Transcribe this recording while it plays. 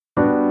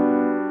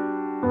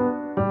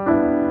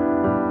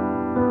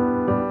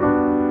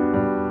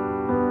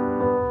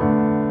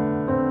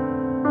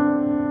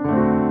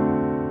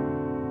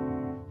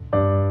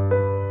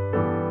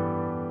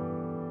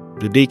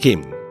day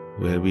came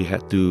where we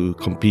had to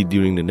compete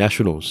during the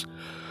nationals.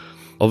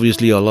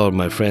 Obviously, a lot of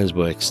my friends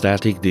were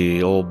ecstatic.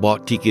 They all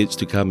bought tickets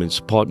to come and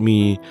support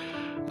me.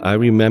 I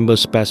remember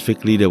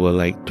specifically there were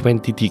like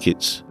 20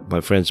 tickets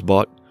my friends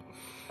bought.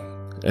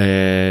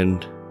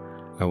 And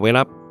I went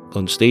up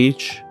on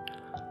stage.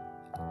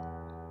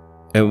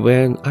 And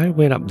when I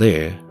went up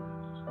there,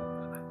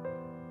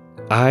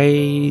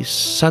 I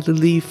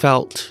suddenly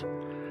felt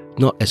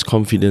not as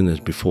confident as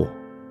before.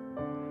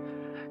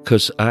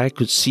 Because I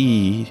could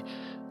see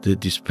the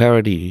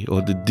disparity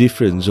or the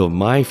difference of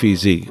my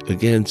physique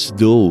against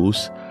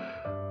those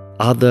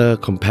other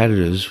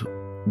competitors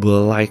there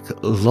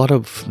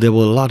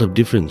were a lot of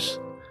difference.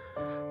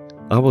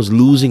 I was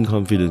losing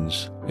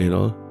confidence,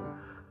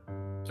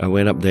 I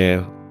went up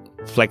there,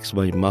 flexed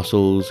my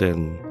muscles,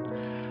 and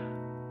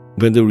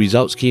when the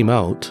results came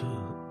out,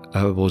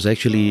 I was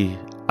actually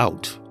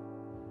out.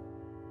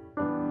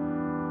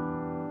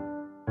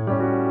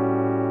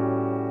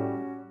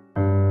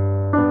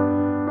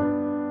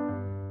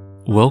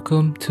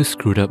 Welcome to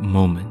Screwed Up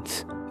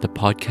Moments, the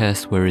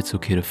podcast where it's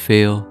okay to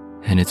fail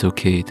and it's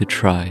okay to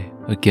try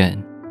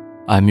again.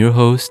 I'm your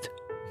host,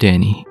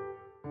 Danny.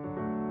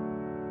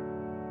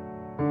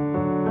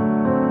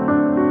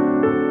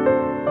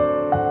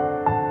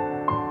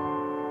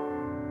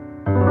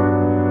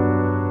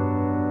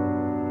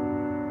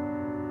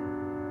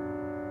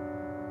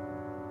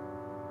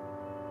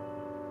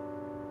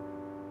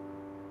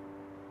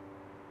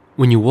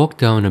 When you walk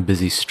down a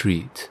busy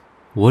street,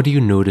 what do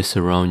you notice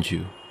around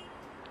you?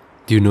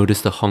 Do you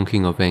notice the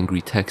honking of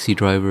angry taxi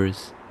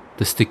drivers,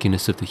 the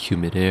stickiness of the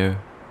humid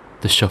air,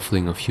 the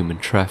shuffling of human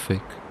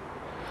traffic?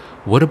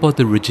 What about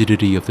the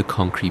rigidity of the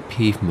concrete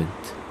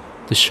pavement,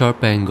 the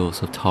sharp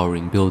angles of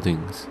towering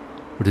buildings,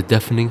 or the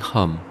deafening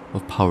hum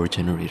of power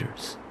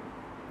generators?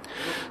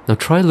 Now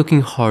try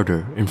looking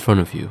harder in front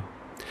of you,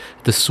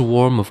 at the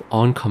swarm of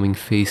oncoming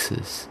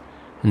faces,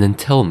 and then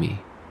tell me,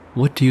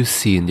 what do you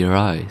see in their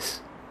eyes?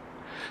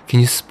 Can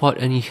you spot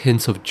any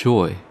hints of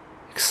joy,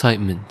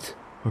 excitement,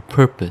 or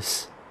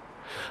purpose?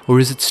 Or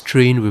is it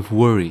strained with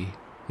worry,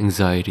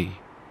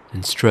 anxiety,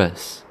 and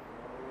stress?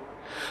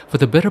 For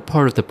the better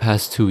part of the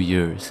past 2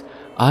 years,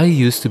 I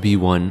used to be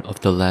one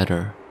of the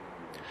latter.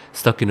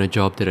 Stuck in a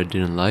job that I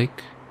didn't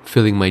like,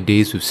 filling my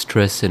days with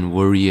stress and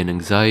worry and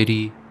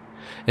anxiety,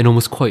 and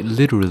almost quite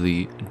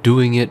literally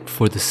doing it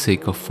for the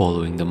sake of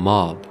following the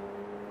mob.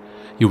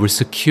 You were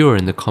secure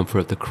in the comfort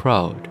of the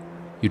crowd.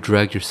 You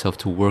dragged yourself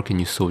to work and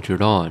you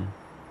soldiered on,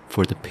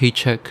 for the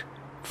paycheck,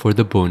 for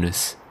the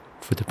bonus,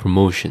 for the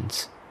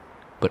promotions.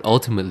 But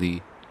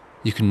ultimately,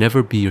 you could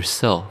never be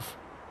yourself,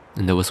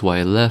 and that was why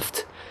I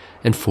left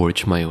and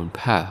forged my own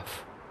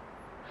path.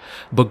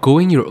 But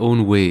going your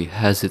own way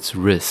has its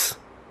risks,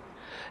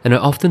 and I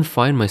often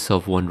find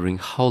myself wondering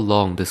how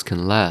long this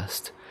can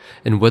last,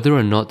 and whether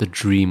or not the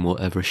dream will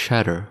ever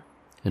shatter,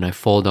 and I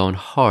fall down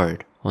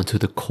hard onto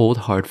the cold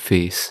hard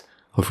face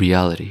of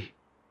reality.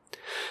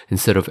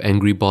 Instead of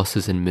angry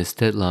bosses and missed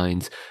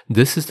deadlines,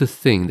 this is the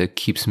thing that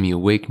keeps me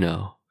awake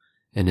now,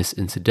 and is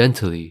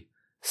incidentally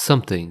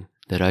something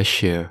that I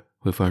share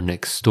with our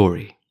next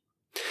story.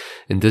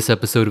 In this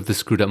episode of the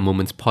Screwed Up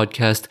Moments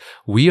podcast,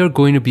 we are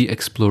going to be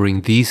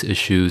exploring these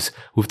issues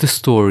with the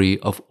story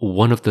of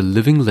one of the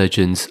living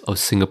legends of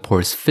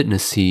Singapore's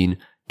fitness scene,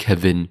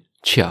 Kevin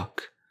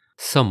Cheak,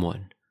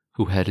 someone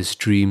who had his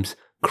dreams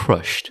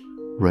crushed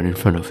right in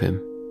front of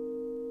him.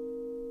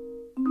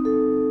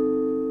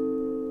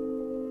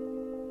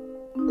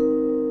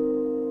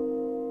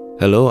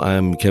 Hello,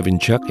 I'm Kevin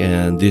Cheak,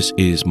 and this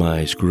is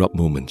my Screw Up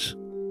Moments.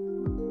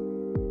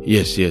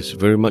 Yes,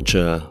 very much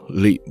a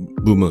late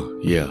boomer,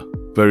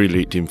 very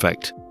late in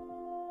fact.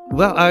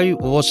 Well, I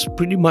was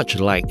pretty much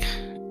like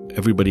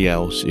everybody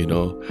else,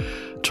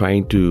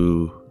 trying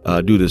to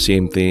do the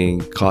same thing,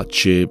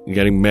 courtship,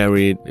 getting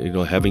married,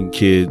 having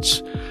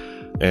kids,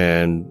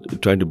 and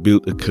trying to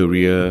build a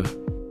career.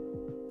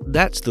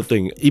 That's the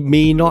thing. It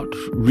may not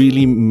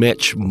really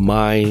match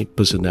my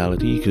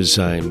personality because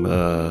I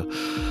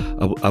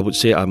would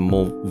say I'm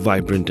more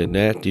vibrant than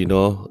that,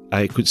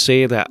 I could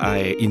say that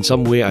in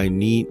some way I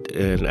need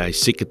and I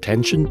seek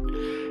attention.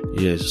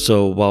 Yes,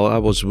 so while I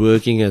was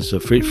working as a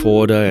freight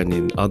forwarder and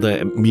in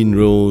other admin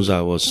roles,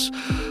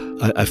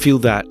 I feel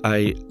that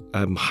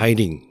I'm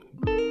hiding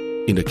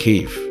in a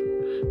cave,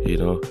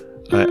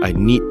 I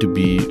need to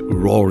be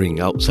roaring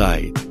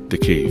outside the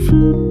cave.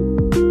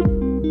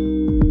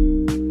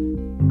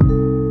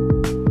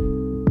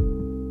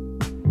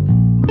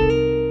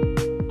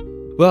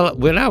 Well,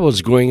 when I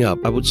was growing up,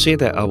 I would say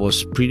that I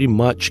was pretty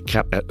much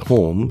kept at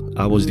home.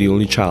 I was the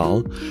only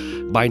child.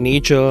 By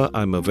nature,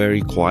 I'm a very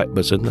quiet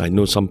person. I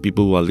know some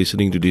people who are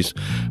listening to this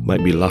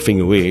might be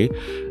laughing away,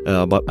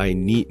 but I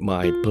need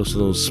my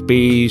personal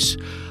space.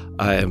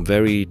 I am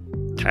very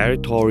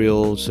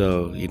territorial,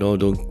 so,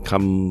 don't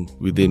come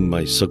within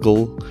my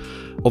circle.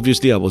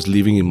 Obviously, I was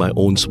living in my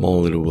own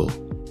small little world.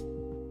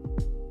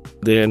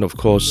 Then, of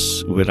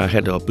course, when I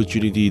had the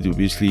opportunity to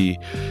basically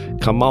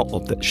come out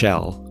of that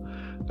shell,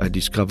 I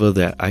discovered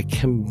that I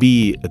can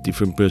be a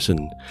different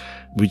person,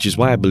 which is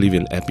why I believe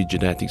in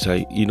epigenetics.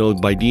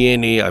 By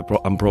DNA,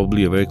 I'm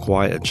probably a very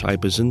quiet and shy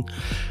person,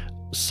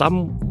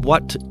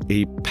 somewhat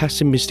a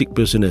pessimistic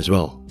person as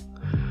well.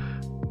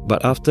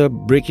 But after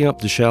breaking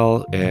up the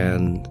shell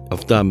and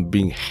after I'm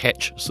being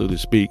hatched, so to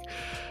speak,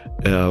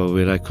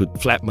 when I could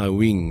flap my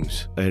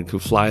wings and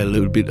could fly a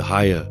little bit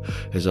higher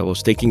as I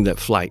was taking that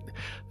flight,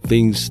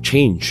 things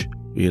change.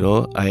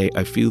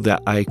 I feel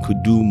that I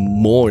could do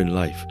more in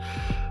life,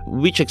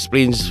 which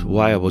explains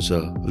why I was a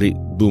late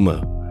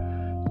boomer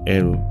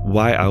and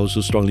why I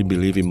also strongly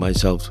believe in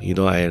myself,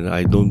 and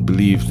I don't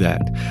believe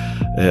that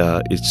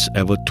it's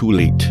ever too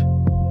late.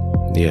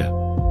 Yeah.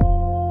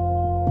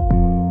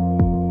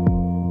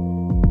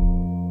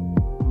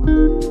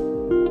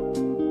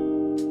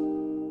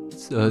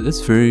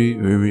 That's very,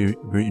 very,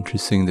 very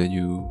interesting that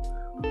you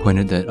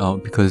pointed that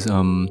out, because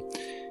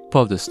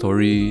part of the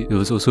story, it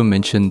was also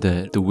mentioned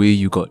that the way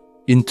you got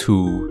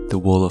into the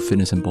world of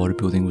fitness and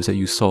bodybuilding was that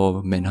you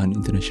saw Manhunt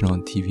International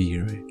on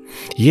TV, right?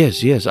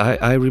 Yes.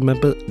 I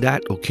remember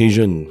that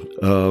occasion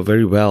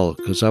very well,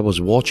 because I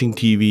was watching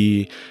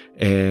TV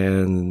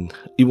and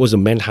it was a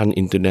Manhunt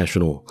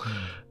International.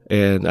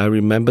 And I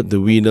remember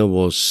the winner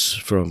was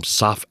from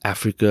South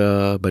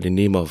Africa by the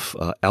name of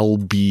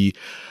LB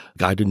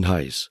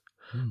Gardenhuis.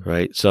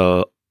 Right,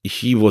 so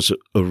he was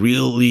a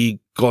really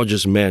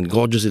gorgeous man,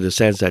 gorgeous in the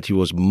sense that he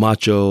was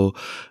macho.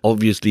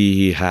 Obviously,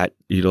 he had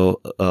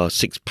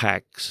 6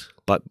 packs,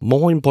 but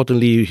more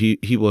importantly,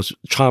 he was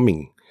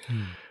charming.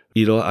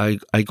 I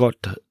got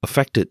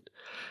affected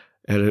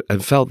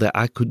and felt that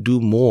I could do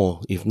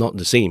more, if not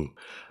the same.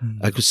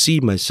 I could see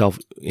myself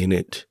in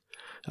it.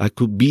 I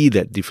could be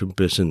that different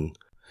person.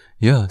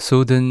 Yeah,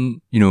 so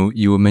then,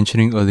 you were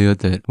mentioning earlier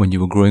that when you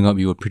were growing up,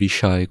 you were a pretty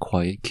shy,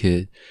 quiet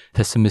kid,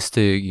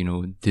 pessimistic,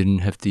 didn't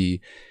have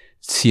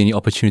see any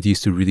opportunities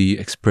to really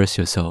express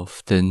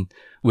yourself. Then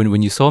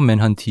when you saw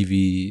Manhunt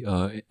TV,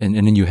 and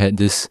then you had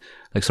this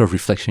sort of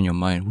reflection in your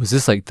mind, was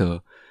this like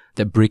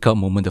that breakout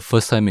moment, the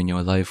first time in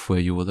your life where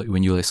you were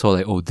when you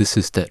saw oh, this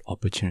is that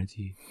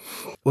opportunity?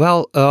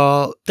 Well,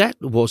 that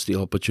was the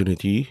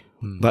opportunity.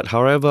 But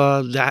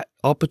however, that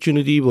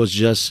opportunity was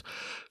just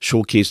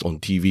showcased on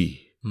TV.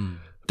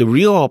 The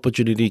real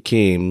opportunity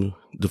came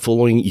the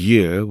following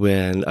year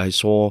when I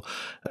saw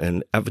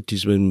an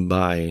advertisement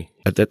by,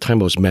 at that time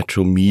it was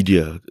Metro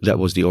Media, that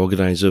was the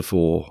organizer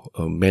for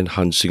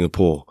Manhunt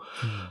Singapore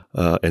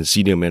and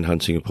Senior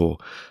Manhunt Singapore.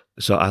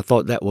 So I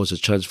thought that was a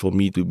chance for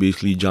me to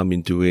basically jump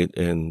into it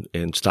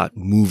and start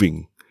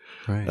moving.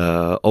 Right.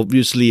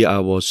 Obviously, I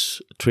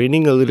was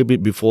training a little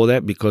bit before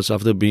that, because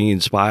after being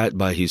inspired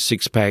by his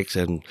 6 packs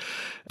and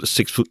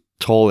 6 foot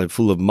tall and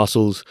full of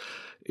muscles,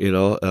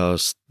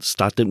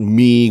 started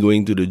me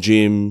going to the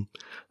gym,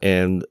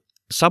 and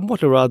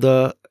somewhat or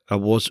other, I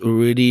was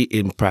already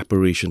in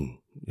preparation,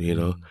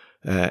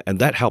 and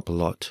that helped a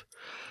lot.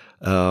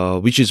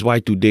 Which is why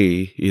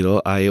today,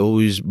 I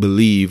always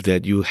believe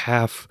that you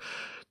have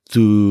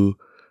to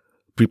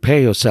prepare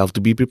yourself to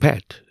be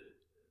prepared,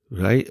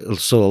 right?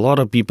 So a lot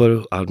of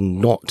people are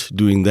not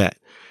doing that.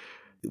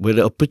 When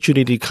the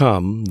opportunity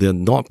comes, they're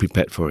not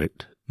prepared for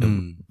it.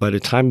 By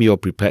the time you're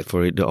prepared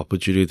for it, the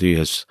opportunity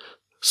has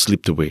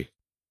slipped away.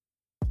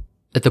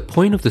 At the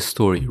point of the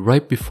story,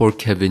 right before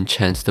Kevin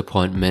chanced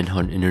upon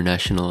Manhunt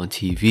International on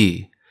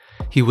TV,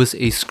 he was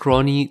a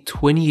scrawny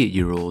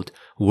 28-year-old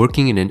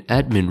working in an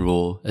admin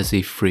role as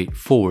a freight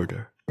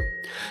forwarder.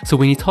 So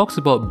when he talks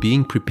about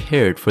being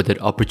prepared for that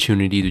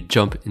opportunity to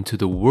jump into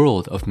the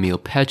world of male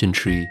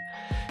pageantry,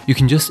 you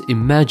can just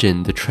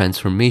imagine the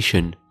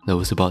transformation that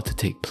was about to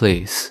take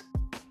place.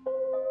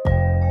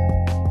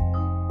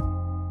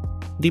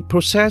 The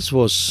process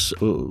was,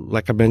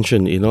 like I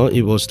mentioned,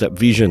 it was that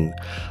vision,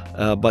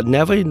 but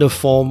never in the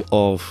form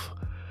of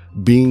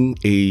being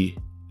a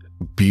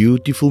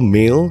beautiful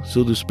male,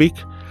 so to speak.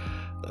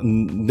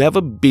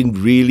 Never been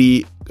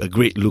really a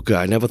great looker.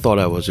 I never thought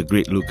I was a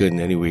great looker in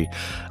any way.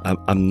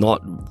 I'm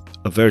not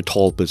a very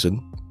tall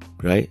person,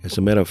 right? As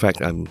a matter of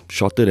fact, I'm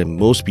shorter than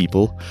most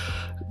people.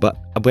 But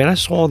when I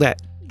saw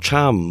that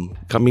charm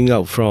coming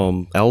out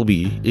from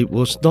LB, it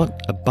was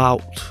not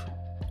about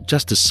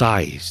just the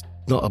size,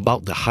 not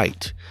about the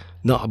height,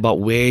 not about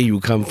where you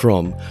come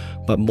from,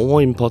 but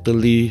more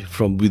importantly,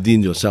 from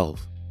within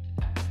yourself.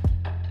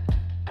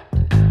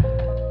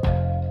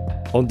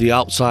 On the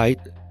outside,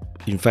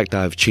 in fact,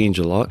 I've changed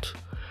a lot.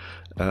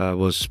 I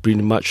was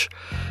pretty much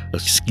a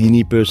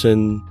skinny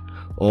person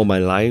all my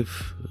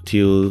life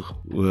till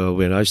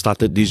when I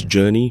started this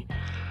journey.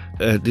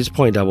 At this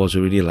point, I was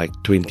already like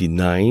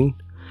 29,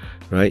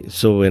 right?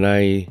 So when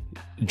I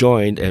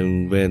joined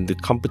and when the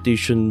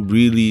competition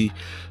really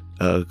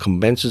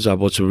commences, I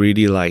was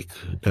already like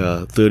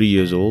 30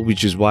 years old,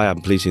 which is why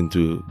I'm placed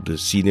into the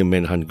Senior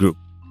Manhunt group.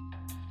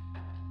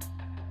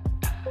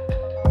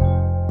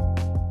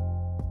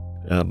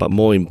 But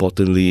more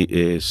importantly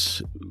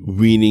is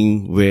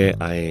winning where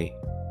I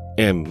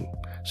am.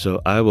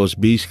 So I was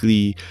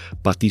basically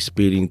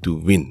participating to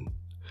win.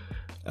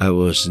 I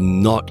was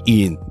not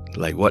in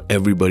like what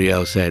everybody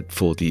else had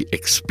for the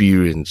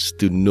experience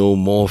to know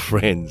more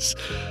friends.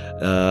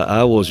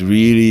 I was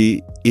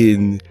really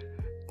in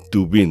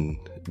to win,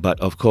 but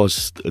of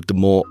course the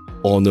more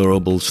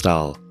honorable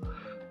style,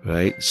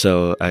 right?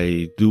 So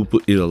I do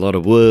put in a lot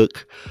of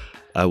work.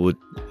 I would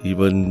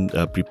even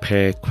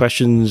prepare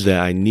questions that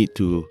I need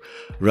to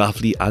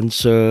roughly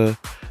answer,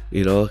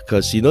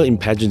 because, in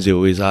pageants, they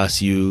always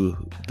ask you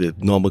the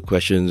normal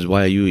questions.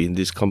 Why are you in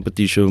this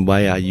competition?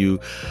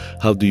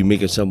 How do you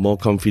make yourself more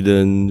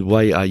confident?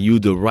 Why are you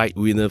the right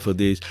winner for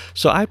this?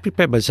 So I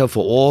prepared myself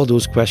for all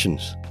those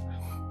questions.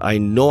 I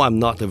know I'm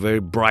not a very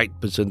bright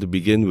person to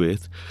begin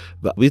with,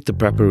 but with the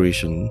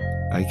preparation,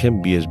 I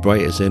can be as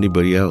bright as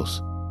anybody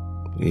else.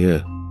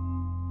 Yeah.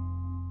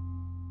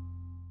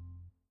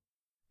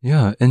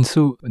 Yeah, and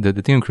so the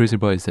thing I'm curious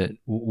about is that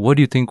what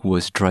do you think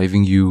was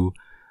driving you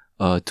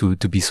to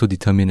be so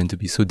determined and to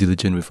be so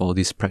diligent with all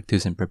this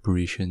practice and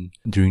preparation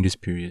during this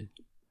period?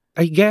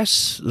 I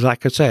guess,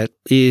 like I said,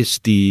 is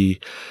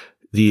the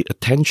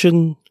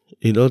attention,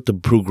 the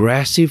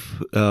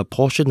progressive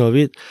portion of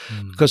it.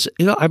 Because,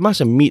 I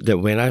must admit that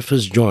when I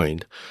first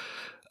joined,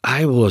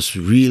 I was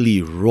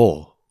really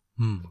raw.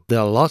 There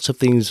are lots of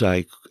things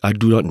I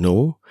do not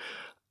know.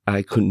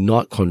 I could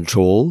not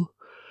control.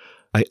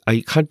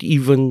 I can't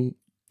even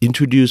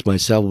introduce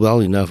myself well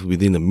enough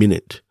within a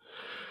minute,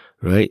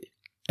 right?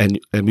 And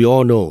we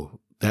all know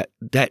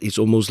that is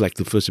almost like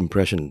the first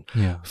impression.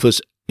 Yeah.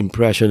 First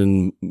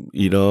impression,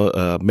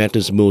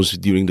 matters most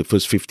during the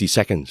first 50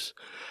 seconds.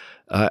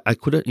 I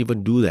couldn't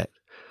even do that.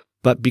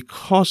 But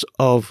because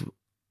of,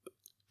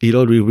 the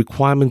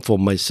requirement for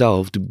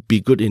myself to be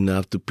good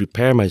enough to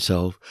prepare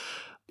myself,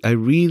 I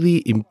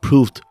really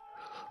improved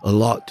a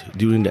lot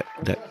during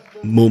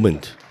that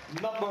moment.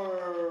 Number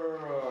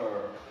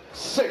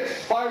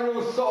 6,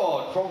 Fairuz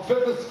Saud from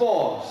Fitness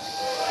Force.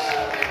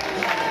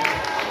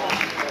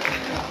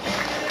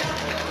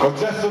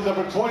 Contestant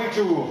number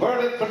 22,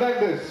 Vernon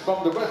Fernandez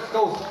from the West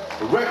Coast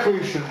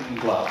Recreation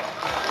Club.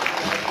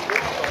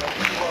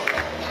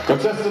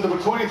 Contestant number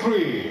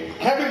 23,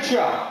 Kevin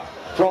Chia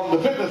from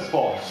the Fitness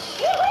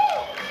Force.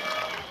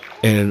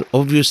 And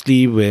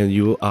obviously, when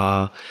you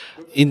are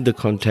in the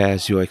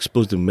contest, you're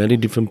exposed to many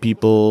different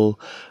people,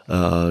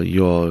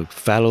 your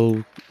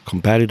fellow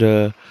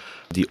competitor,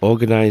 the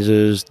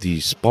organizers, the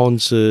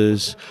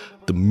sponsors,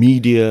 the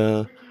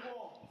media,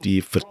 the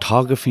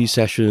photography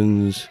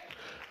sessions.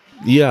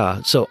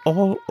 Yeah, so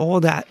all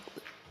that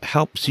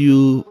helps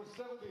you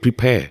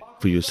prepare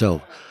for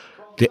yourself.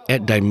 They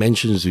add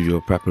dimensions to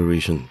your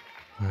preparation.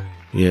 Right.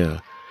 Yeah.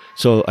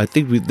 So I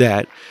think with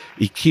that,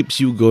 it keeps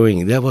you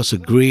going. That was a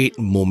great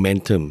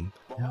momentum.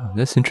 Yeah,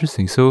 that's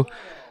interesting. So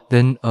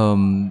then,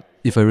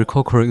 if I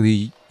recall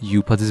correctly,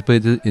 you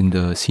participated in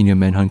the senior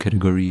manhunt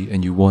category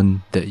and you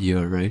won that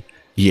year, right?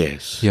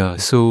 Yes. Yeah.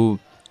 So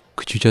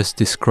could you just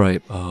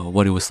describe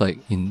what it was like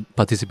in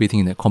participating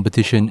in that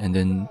competition and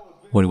then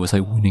what it was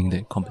like winning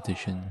that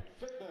competition?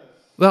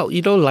 Well,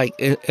 like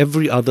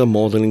every other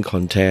modeling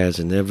contest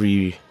and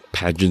every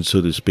pageant,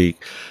 so to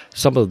speak,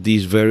 some of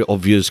these very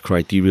obvious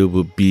criteria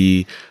would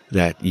be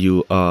that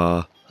you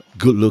are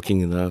good looking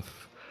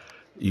enough,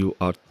 you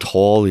are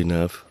tall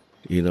enough,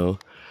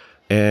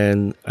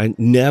 and I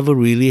never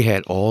really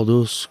had all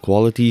those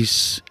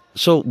qualities.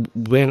 So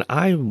when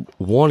I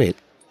won it,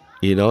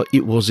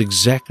 it was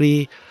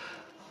exactly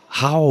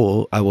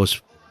how I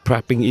was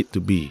prepping it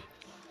to be.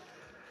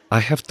 I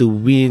have to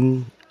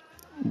win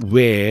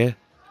where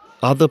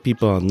other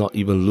people are not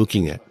even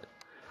looking at.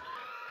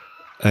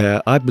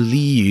 I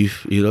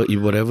believe,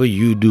 in whatever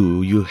you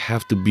do, you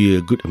have to be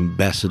a good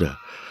ambassador,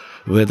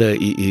 whether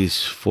it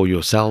is for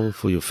yourself,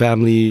 for your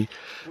family,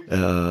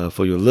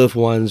 for your loved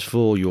ones,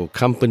 for your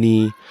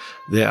company.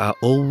 There are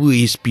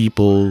always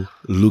people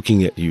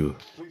looking at you.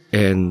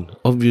 And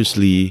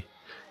obviously,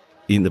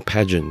 in the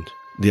pageant,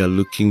 they are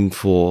looking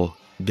for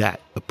that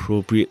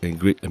appropriate and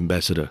great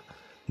ambassador,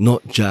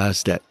 not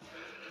just that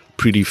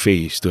pretty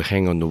face to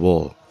hang on the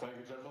wall.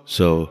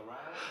 So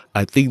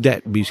I think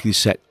that basically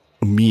set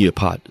me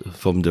apart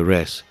from the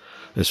rest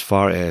as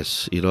far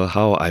as,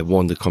 how I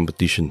won the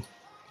competition.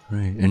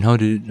 Right. And how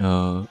did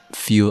it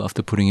feel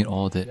after putting in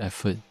all that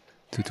effort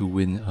to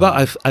win?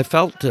 Well, I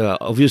felt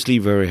obviously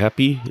very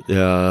happy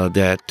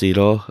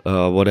that,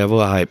 whatever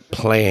I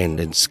planned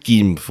and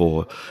schemed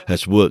for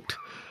has worked.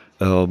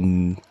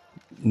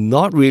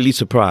 Not really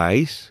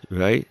surprised,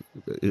 right?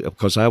 Of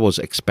course, I was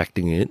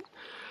expecting it.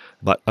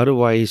 But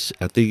otherwise,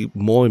 I think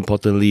more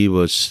importantly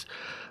was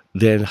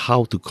then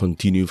how to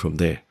continue from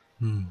there.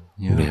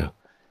 Yeah.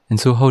 And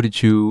so how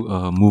did you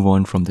move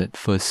on from that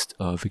first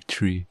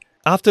victory?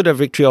 After the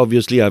victory,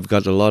 obviously, I've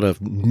got a lot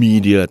of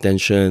media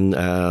attention.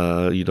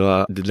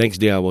 The next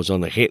day I was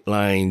on the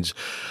headlines.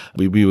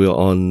 We were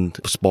on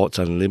Sports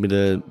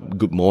Unlimited,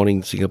 Good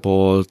Morning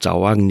Singapore, 早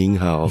安您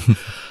好.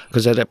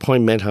 Because at that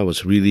point, manhunt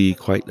was really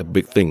quite a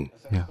big thing.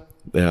 Yeah.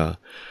 Yeah.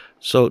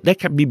 So that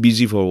kept me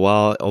busy for a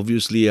while.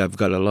 Obviously, I've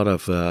got a lot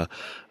of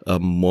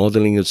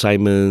modeling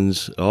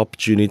assignments,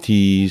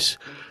 opportunities.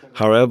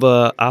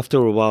 However, after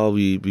a while,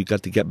 we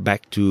got to get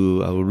back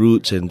to our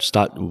roots and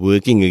start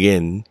working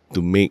again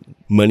to make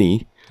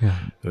money,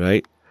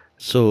 right?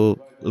 So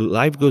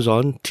life goes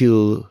on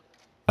till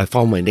I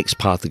found my next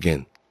path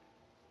again.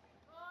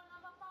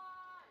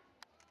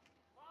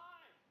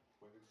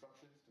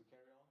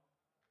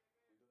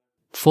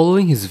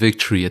 Following his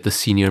victory at the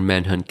senior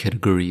manhunt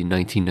category in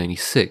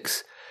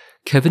 1996,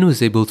 Kevin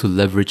was able to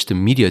leverage the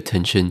media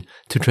attention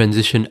to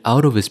transition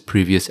out of his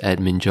previous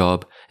admin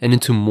job and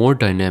into more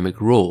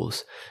dynamic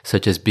roles,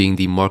 such as being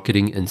the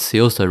marketing and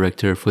sales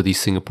director for the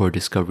Singapore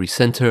Discovery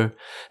Centre,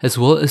 as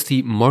well as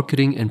the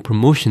marketing and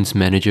promotions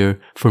manager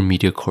for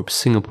MediaCorp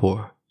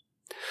Singapore.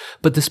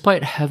 But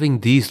despite having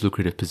these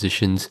lucrative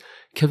positions,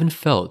 Kevin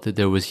felt that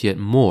there was yet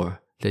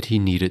more that he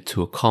needed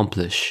to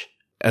accomplish.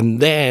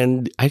 And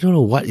then, I don't know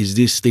what is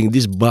this thing,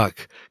 this bug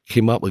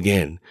came up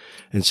again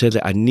and said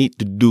that I need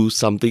to do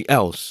something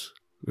else,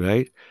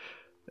 right?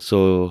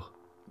 So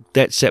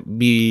that set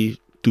me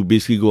to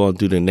basically go on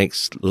to the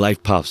next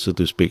life path, so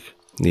to speak.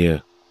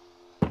 Yeah.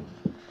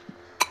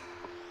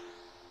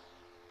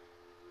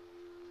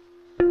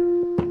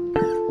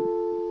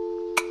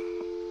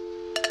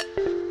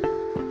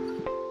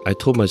 I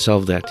told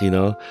myself that,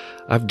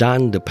 I've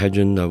done the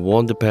pageant, I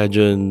won the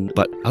pageant,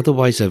 but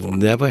otherwise I've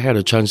never had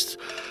a chance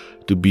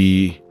to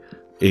be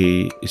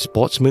a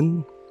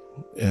sportsman.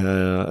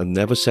 I've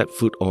never set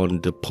foot on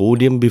the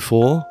podium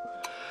before.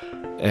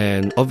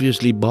 And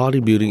obviously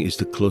bodybuilding is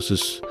the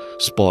closest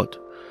sport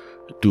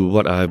to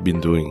what I've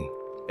been doing.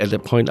 At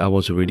that point, I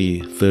was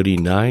already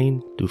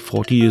 39 to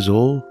 40 years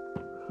old.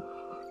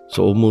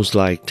 So almost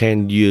like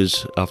 10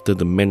 years after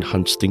the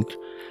manhunt stint.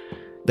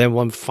 Then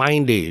one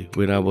fine day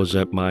when I was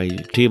at my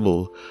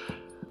table,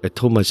 I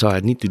told myself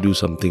I need to do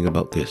something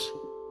about this.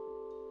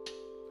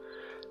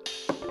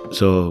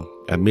 So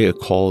I made a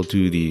call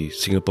to the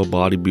Singapore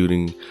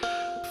Bodybuilding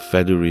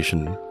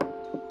Federation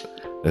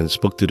and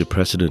spoke to the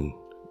president.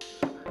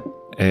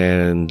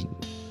 And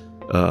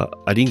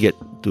I didn't get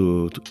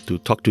to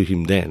talk to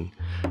him then,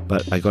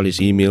 but I got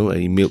his email. I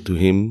emailed to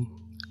him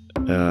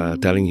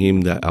telling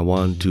him that I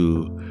want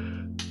to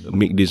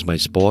make this my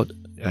sport.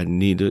 I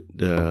needed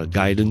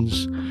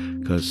guidance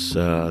because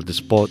the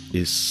sport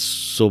is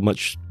so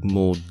much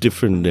more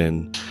different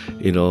than,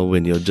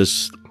 when you're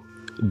just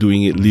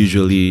doing it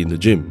leisurely in the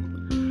gym.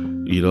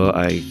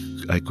 I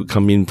could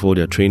come in for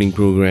their training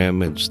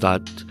program and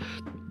start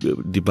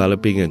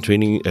developing and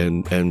training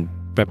and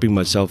prepping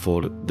myself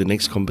for the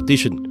next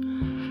competition.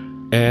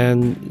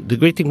 And the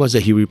great thing was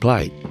that he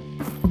replied.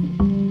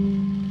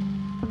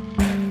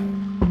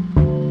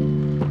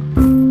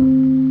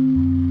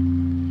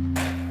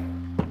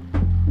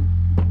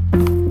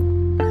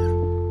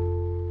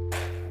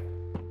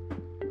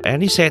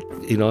 And he said,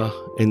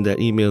 in the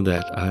email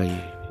that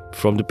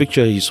from the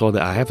picture, he saw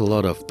that I have a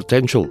lot of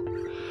potential.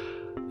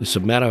 As a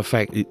matter of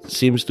fact, it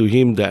seems to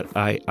him that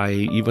I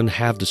even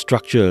have the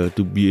structure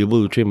to be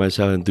able to train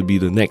myself and to be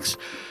the next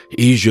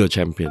Asia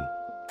champion.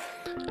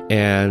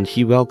 And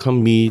he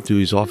welcomed me to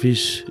his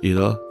office,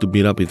 to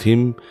meet up with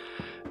him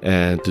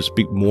and to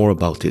speak more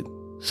about it.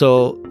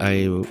 So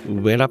I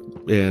went up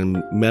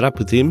and met up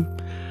with him.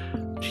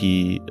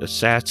 He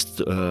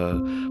assessed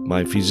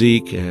my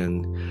physique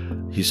and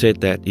he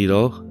said that,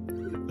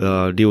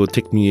 they will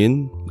take me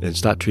in and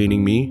start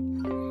training me.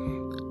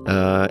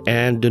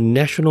 And the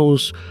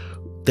nationals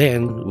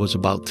then was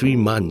about 3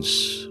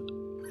 months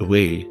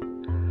away.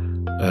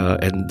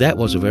 And that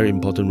was a very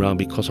important round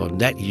because on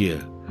that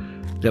year,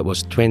 that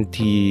was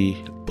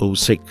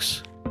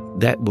 2006,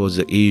 that was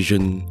the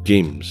Asian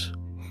Games.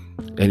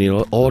 And in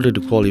order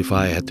to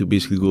qualify, I had to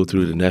basically go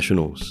through the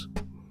nationals.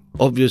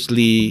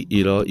 Obviously,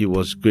 it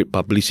was great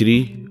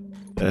publicity.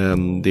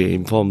 They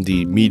informed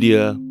the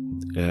media.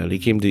 They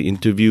came to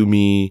interview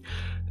me,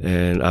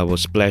 and I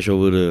was splashed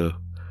over the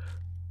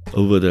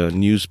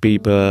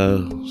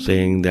newspaper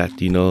saying that,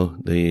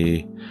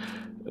 the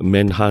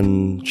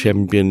manhunt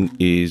champion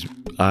is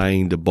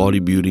eyeing the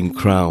bodybuilding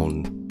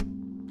crown.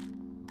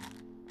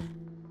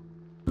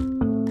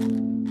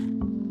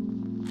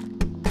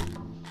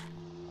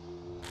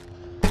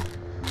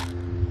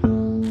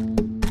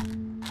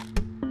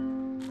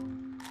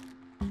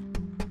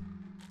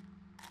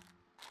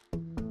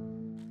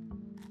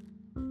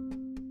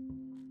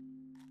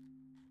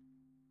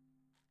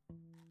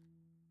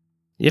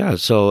 Yeah,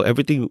 so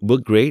everything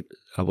worked great.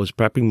 I was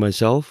prepping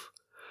myself.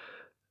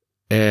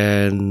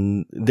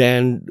 And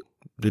then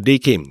the day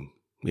came,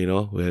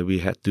 where we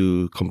had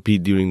to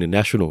compete during the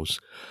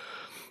nationals.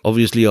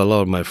 Obviously, a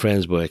lot of my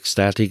friends were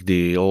ecstatic.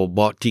 They all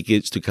bought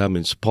tickets to come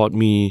and support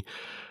me.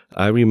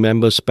 I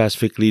remember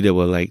specifically there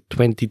were like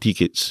 20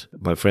 tickets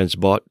my friends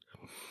bought.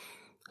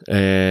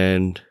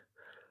 And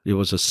it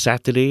was a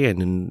Saturday and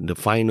then the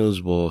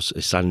finals was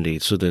a Sunday.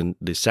 So then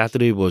the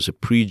Saturday was a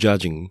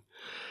pre-judging.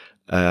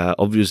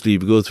 Obviously,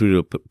 if you go through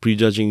the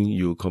prejudging,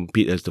 you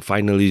compete as the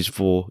finalists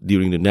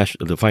during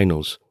the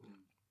finals.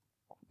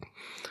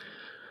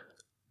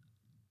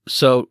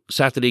 So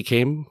Saturday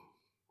came,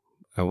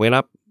 I went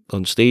up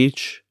on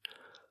stage,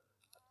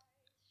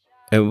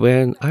 and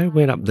when I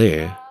went up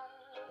there,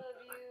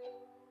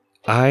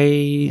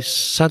 I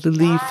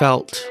suddenly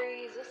felt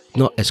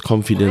not as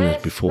confident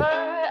as before.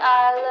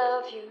 I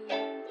love you.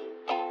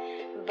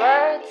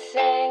 Birds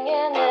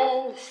singing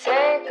in the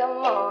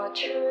sycamore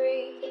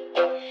tree.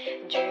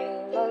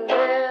 Dream a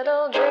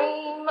little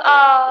dream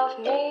of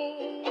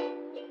me.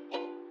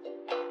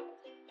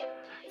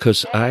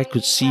 Because I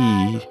could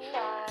see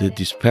the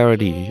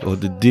disparity or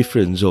the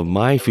difference of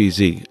my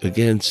physique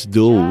against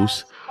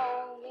those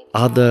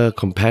other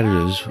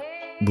competitors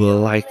were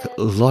like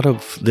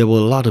there were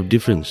a lot of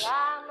difference.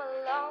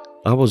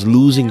 I was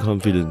losing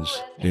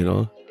confidence, you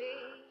know.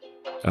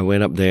 I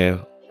went up there,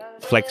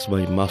 flexed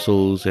my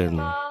muscles,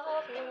 and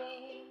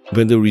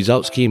when the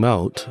results came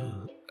out,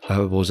 I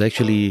was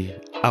actually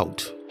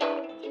out.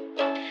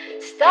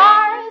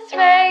 Stars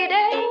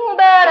fading,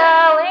 but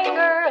I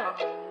linger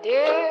on,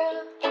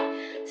 dear.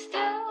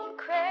 Still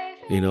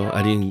craving. You know,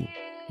 I didn't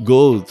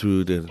go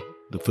through the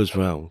first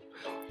round.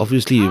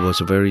 Obviously, it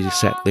was a very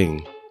sad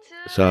thing.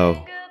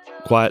 So,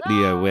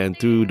 quietly, I went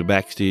through the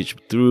backstage,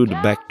 through the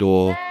back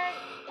door,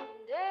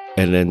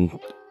 and then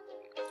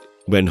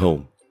went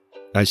home.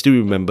 I still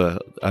remember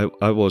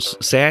I was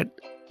sad,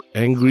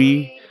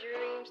 angry,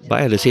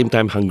 but at the same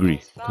time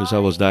hungry because I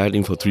was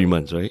dieting for 3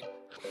 months, right?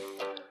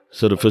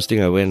 So the first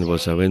thing I went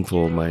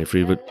for my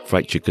favorite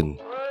fried chicken.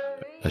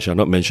 I shall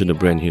not mention the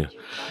brand here.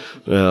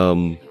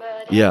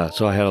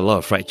 So I had a lot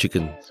of fried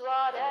chicken.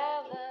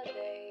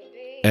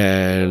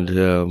 And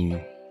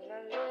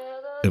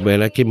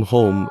when I came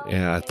home,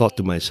 I thought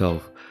to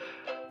myself,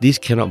 this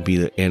cannot be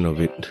the end of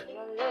it.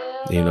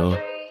 You know,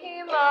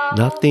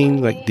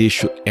 nothing like this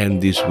should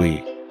end this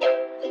way.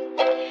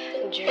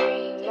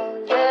 Dream a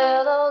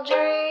little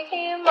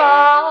dream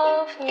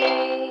of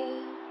me.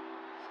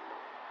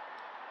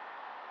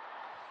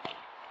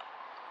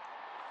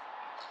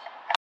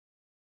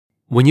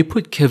 When you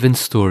put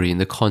Kevin's story in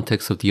the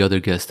context of the other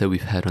guests that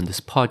we've had on this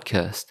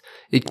podcast,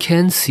 it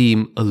can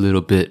seem a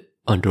little bit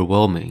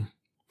underwhelming.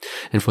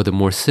 And for the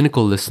more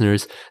cynical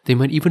listeners, they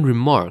might even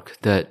remark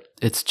that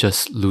it's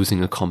just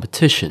losing a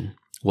competition.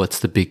 What's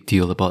the big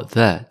deal about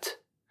that?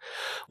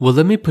 Well,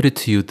 let me put it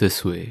to you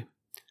this way.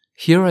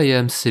 Here I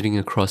am sitting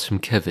across from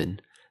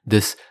Kevin,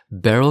 this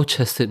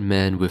barrel-chested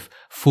man with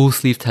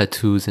full-sleeve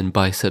tattoos and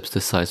biceps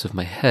the size of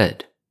my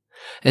head.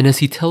 And as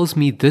he tells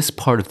me this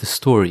part of the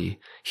story,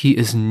 he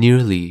is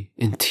nearly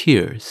in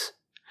tears.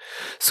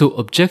 So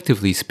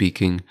objectively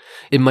speaking,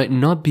 it might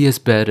not be as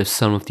bad as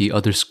some of the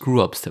other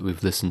screw-ups that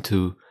we've listened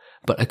to,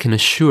 but I can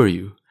assure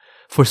you,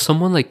 for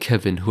someone like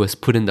Kevin who has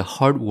put in the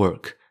hard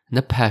work and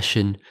the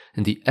passion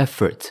and the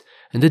effort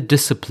and the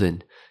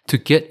discipline to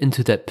get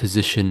into that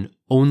position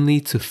only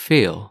to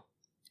fail,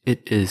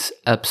 it is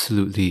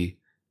absolutely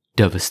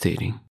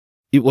devastating.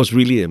 It was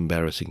really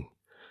embarrassing.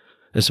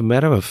 As a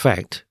matter of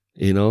fact,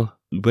 you know,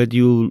 when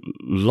you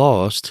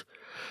lost,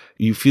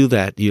 you feel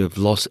that you have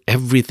lost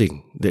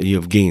everything that you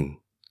have gained.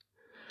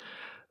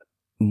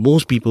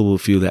 Most people will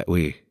feel that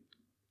way.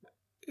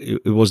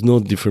 It was no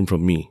different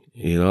from me.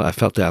 You know, I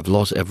felt that I've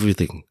lost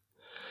everything.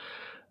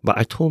 But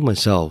I told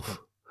myself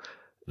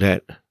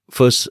that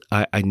first,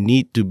 I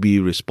need to be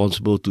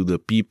responsible to the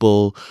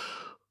people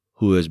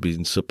who has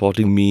been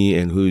supporting me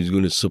and who is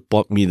going to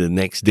support me the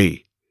next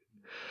day.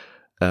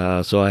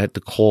 So I had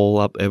to call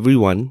up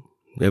everyone,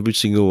 every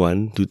single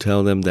one, to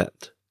tell them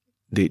that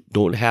they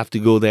don't have to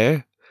go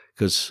there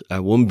because I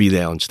won't be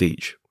there on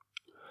stage.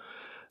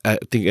 I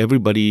think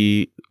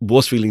everybody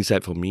was feeling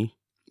sad for me.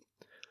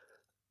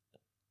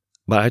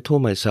 But I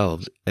told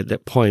myself at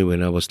that point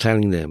when I was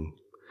telling them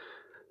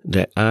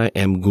that I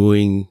am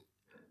going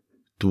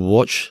to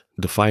watch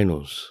the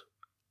finals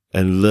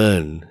and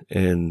learn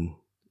and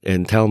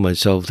tell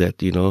myself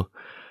that, you know,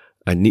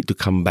 I need to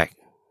come back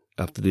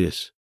after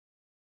this.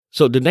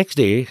 So the next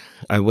day,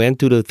 I went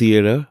to the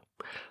theater.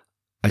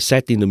 I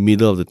sat in the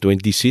middle of the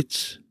 20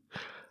 seats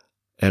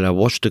and I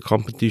watched the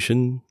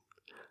competition.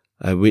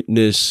 I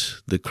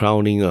witnessed the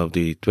crowning of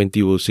the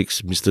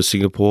 2006 Mr.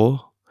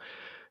 Singapore.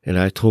 And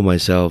I told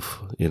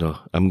myself, you know,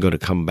 I'm going to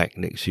come back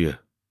next year.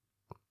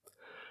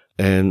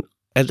 And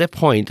at that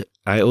point,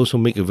 I also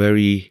make a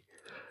very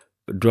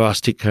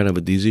drastic kind of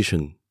a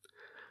decision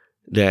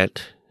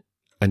that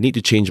I need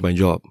to change my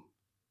job.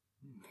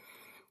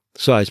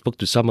 So I spoke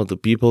to some of the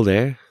people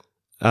there,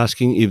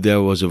 asking if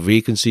there was a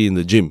vacancy in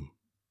the gym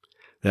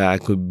that I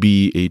could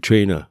be a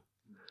trainer.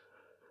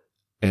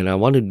 And I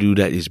want to do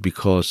that is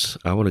because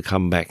I want to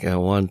come back and I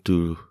want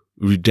to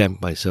redeem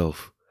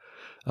myself.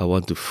 I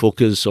want to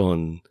focus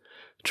on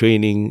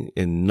training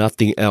and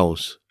nothing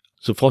else.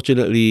 So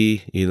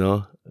fortunately, you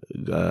know,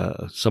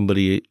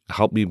 somebody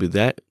helped me with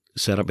that,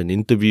 set up an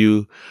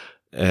interview,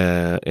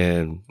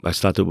 and I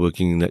started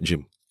working in that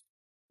gym.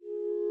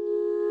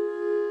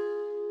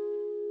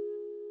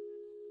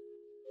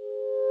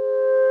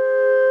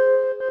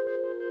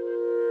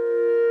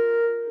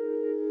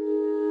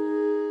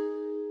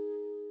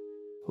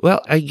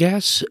 Well, I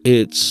guess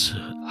it's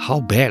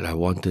how bad I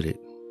wanted it.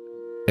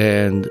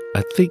 And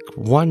I think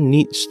one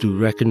needs to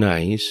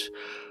recognize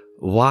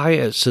why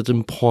at a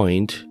certain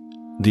point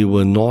they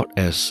were not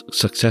as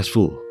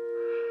successful.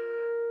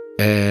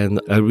 And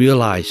I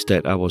realized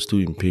that I was too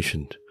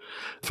impatient.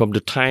 From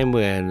the time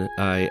when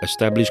I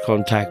established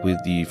contact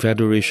with the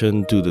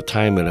Federation to the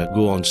time when I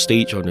go on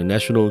stage on the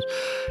Nationals,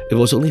 it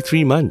was only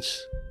 3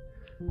 months.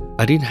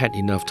 I didn't have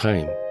enough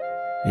time,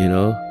 you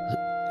know.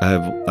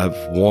 I've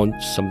won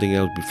something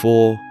else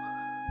before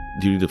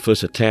during the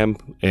first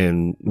attempt,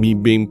 and me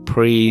being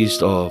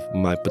praised of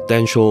my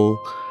potential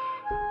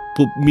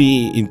put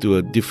me into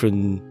a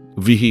different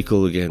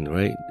vehicle again,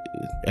 right?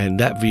 And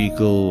that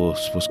vehicle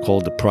was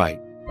called the Pride.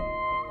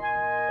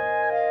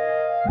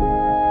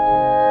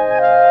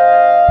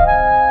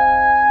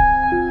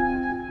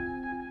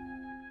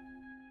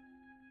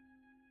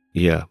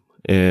 Yeah,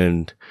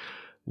 and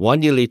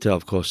 1 year later,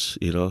 of course,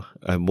 you know,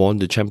 I won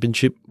the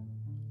championship,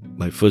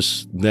 my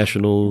first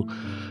national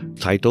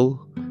title,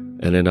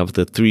 and then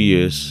after 3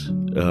 years,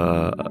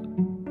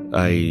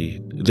 I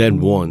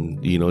then won,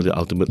 you know, the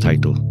ultimate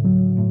title.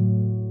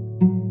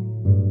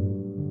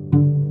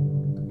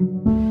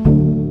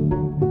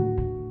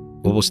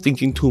 I was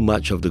thinking too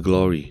much of the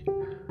glory,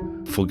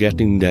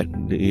 forgetting that,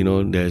 you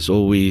know, there's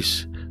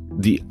always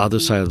the other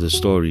side of the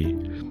story.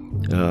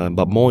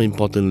 But more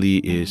importantly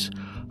is,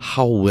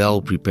 how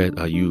well prepared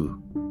are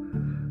you?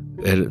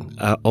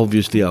 And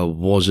obviously I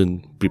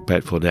wasn't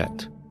prepared for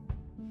that.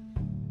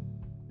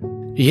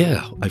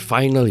 Yeah, I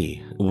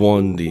finally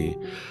won the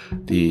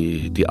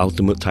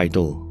ultimate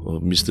title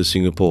of Mr.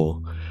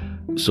 Singapore.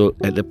 So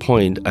at that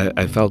point,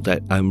 I felt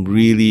that I'm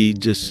really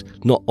just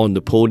not on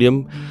the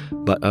podium,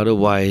 but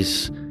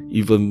otherwise,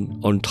 even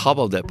on top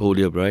of that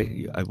podium,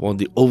 right? I won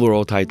the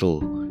overall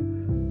title.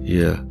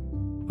 Yeah.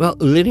 Well,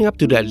 leading up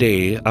to that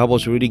day, I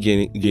was already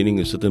gaining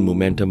a certain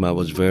momentum. I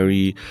was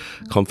very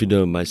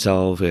confident of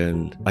myself,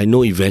 and I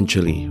know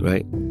eventually,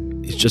 right?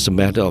 It's just a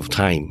matter of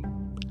time.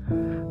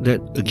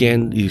 That,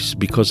 again, is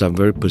because I'm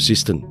very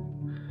persistent.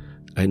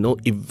 I know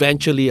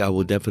eventually I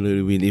will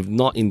definitely win. If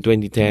not in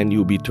 2010, it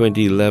will be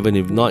 2011.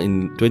 If not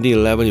in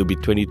 2011, it will be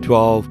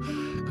 2012.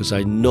 Because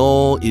I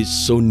know it's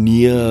so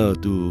near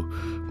to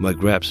my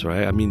grasp,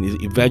 right? I mean,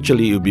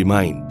 eventually it will be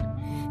mine.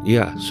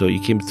 Yeah, so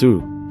it came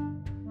through.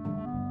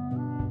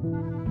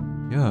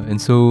 Yeah,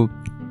 and so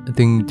I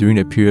think during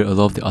that period, a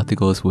lot of the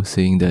articles were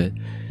saying that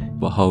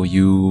about how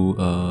you,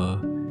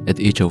 at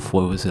the age of,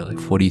 what was it, like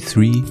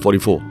 43?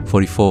 44.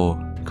 44,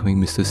 becoming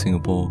Mr.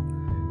 Singapore.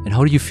 And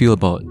how do you feel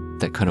about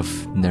that kind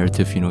of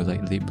narrative, you know,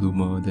 like late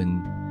bloomer,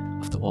 then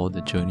after all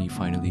the journey,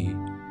 finally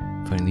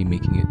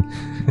making it?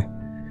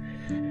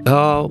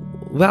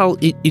 Well,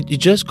 it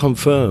just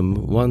confirmed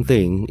one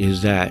thing,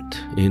 is that,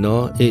 you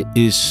know, it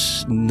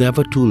is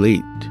never too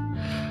late.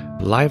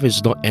 Life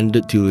is not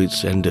ended till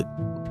it's ended,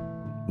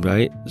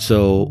 right?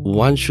 So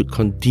one should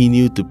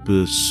continue to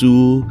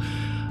pursue,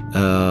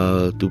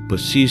 to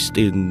persist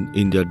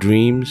in their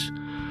dreams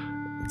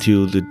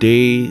till the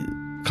day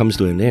comes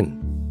to an end.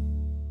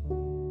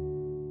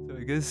 So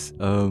I guess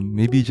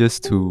maybe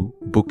just to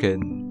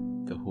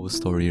bookend the whole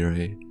story,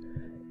 right?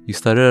 You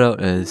started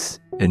out as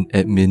an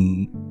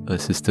admin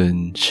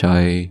assistant,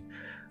 shy,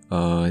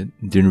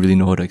 didn't really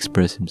know how to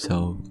express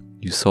himself.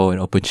 You saw an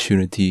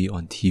opportunity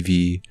on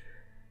TV,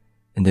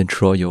 and then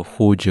throughout your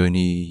whole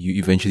journey, you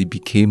eventually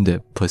became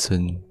that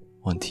person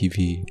on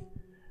TV.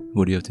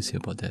 What do you have to say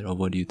about that, or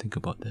what do you think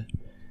about that?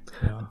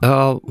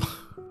 Yeah.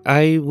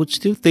 I would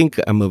still think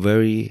I'm a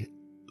very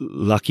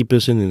lucky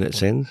person in that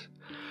sense,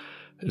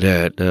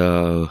 that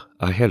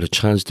I had a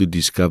chance to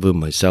discover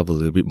myself a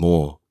little bit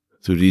more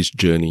through this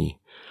journey.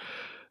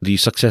 The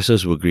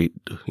successes were great,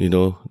 you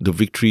know, the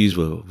victories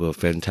were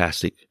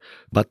fantastic,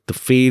 but the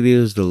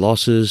failures, the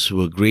losses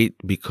were great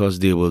because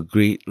they were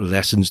great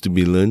lessons to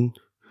be learned.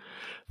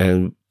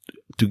 And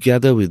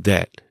together with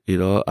that, you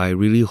know, I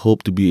really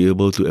hope to be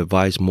able to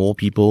advise more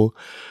people,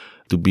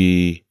 to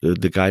be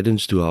the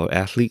guidance to our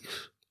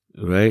athletes,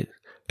 right?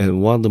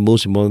 And one of the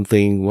most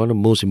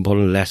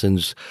important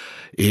lessons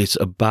is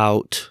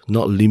about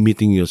not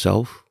limiting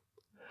yourself.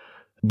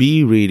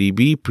 Be ready,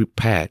 be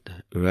prepared,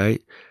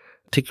 right?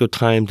 Take your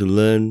time to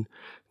learn,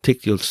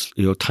 take your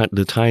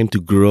the time to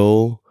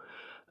grow,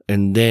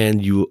 and then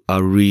you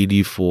are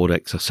ready for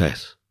that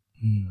success.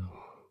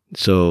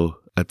 So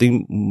I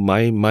think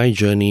my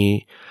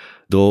journey,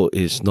 though,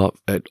 is not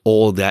at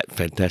all that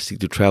fantastic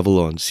to travel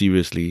on,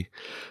 seriously,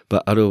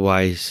 but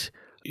otherwise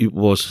it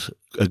was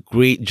a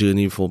great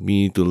journey for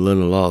me to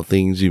learn a lot of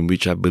things in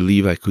which I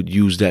believe I could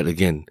use that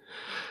again.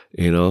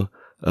 You know,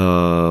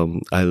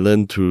 I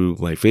learned through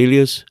my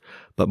failures,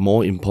 but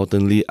more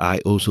importantly, I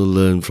also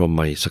learned from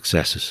my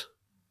successes.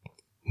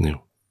 Yeah.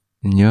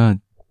 And yeah,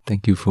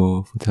 thank you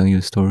for telling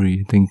your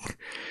story. I think,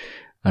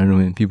 I don't know,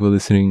 man, people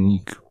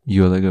listening,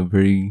 you're like a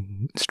very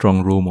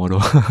strong role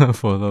model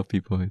for a lot of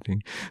people, I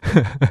think.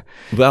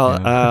 Well,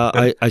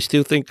 I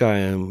still think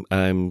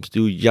I'm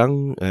still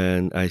young,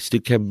 and I still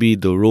can be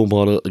the role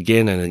model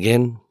again and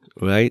again,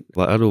 right?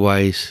 But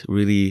otherwise,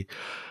 really,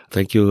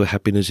 thank you,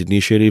 Happiness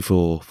Initiative,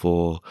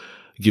 for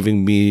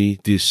giving me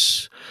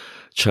this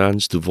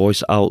chance to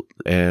voice out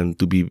and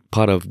to be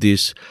part of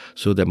this,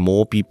 so that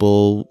more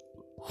people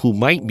who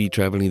might be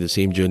traveling the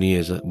same journey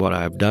as what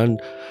I've done.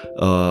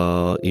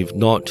 If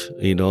not,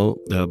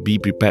 be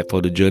prepared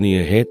for the journey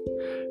ahead,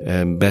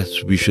 and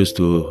best wishes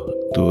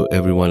to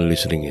everyone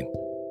listening in.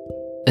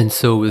 And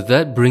so with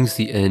that brings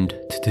the end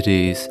to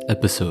today's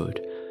episode.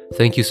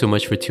 Thank you so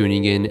much for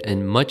tuning in,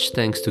 and much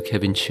thanks to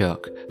Kevin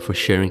Chiak for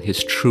sharing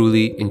his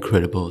truly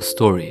incredible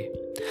story.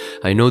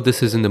 I know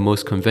this isn't the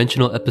most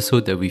conventional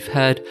episode that we've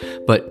had,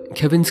 but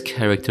Kevin's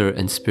character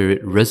and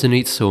spirit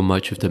resonates so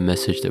much with the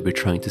message that we're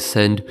trying to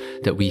send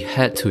that we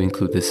had to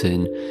include this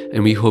in,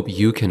 and we hope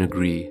you can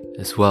agree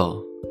as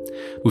well.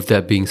 With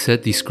that being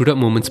said, the Screwed Up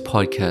Moments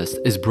podcast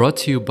is brought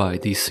to you by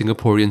the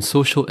Singaporean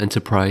social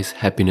enterprise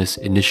Happiness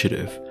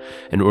Initiative,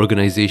 an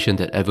organization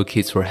that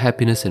advocates for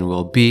happiness and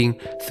well-being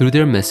through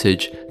their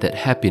message that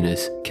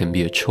happiness can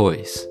be a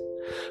choice.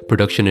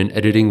 Production and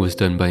editing was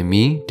done by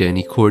me,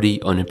 Danny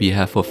Cordy, on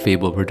behalf of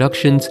Fable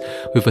Productions,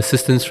 with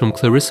assistance from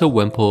Clarissa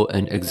Wemple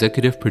and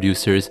executive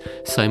producers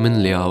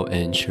Simon Liao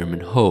and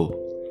Sherman Ho.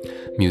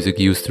 Music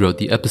used throughout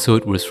the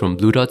episode was from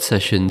Blue Dot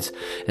Sessions,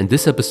 and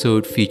this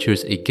episode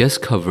features a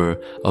guest cover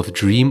of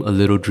Dream a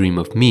Little Dream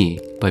of Me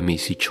by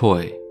Macy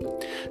Choi.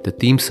 The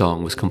theme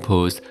song was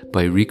composed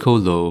by Rico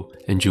Lowe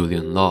and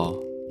Julian Law.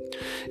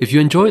 If you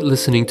enjoyed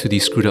listening to the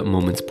Screwed Up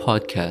Moments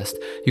podcast,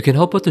 you can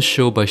help out the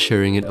show by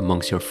sharing it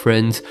amongst your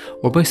friends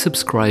or by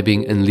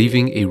subscribing and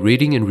leaving a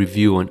rating and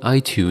review on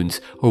iTunes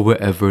or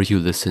wherever you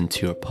listen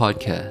to your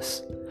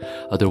podcasts.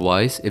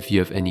 Otherwise, if you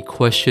have any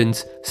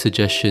questions,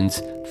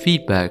 suggestions,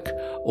 feedback,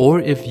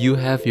 or if you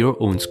have your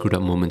own Screwed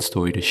Up Moment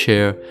story to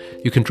share,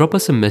 you can drop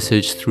us a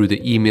message through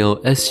the email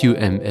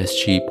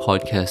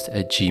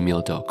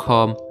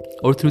sumsgpodcast@gmail.com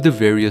or through the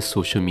various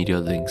social media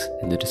links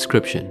in the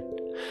description.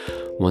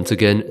 Once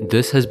again,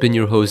 this has been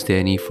your host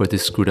Danny for the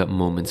Screwed Up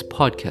Moments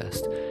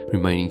podcast,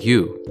 reminding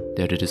you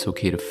that it is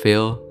okay to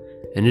fail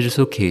and it is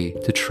okay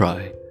to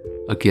try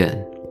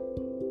again.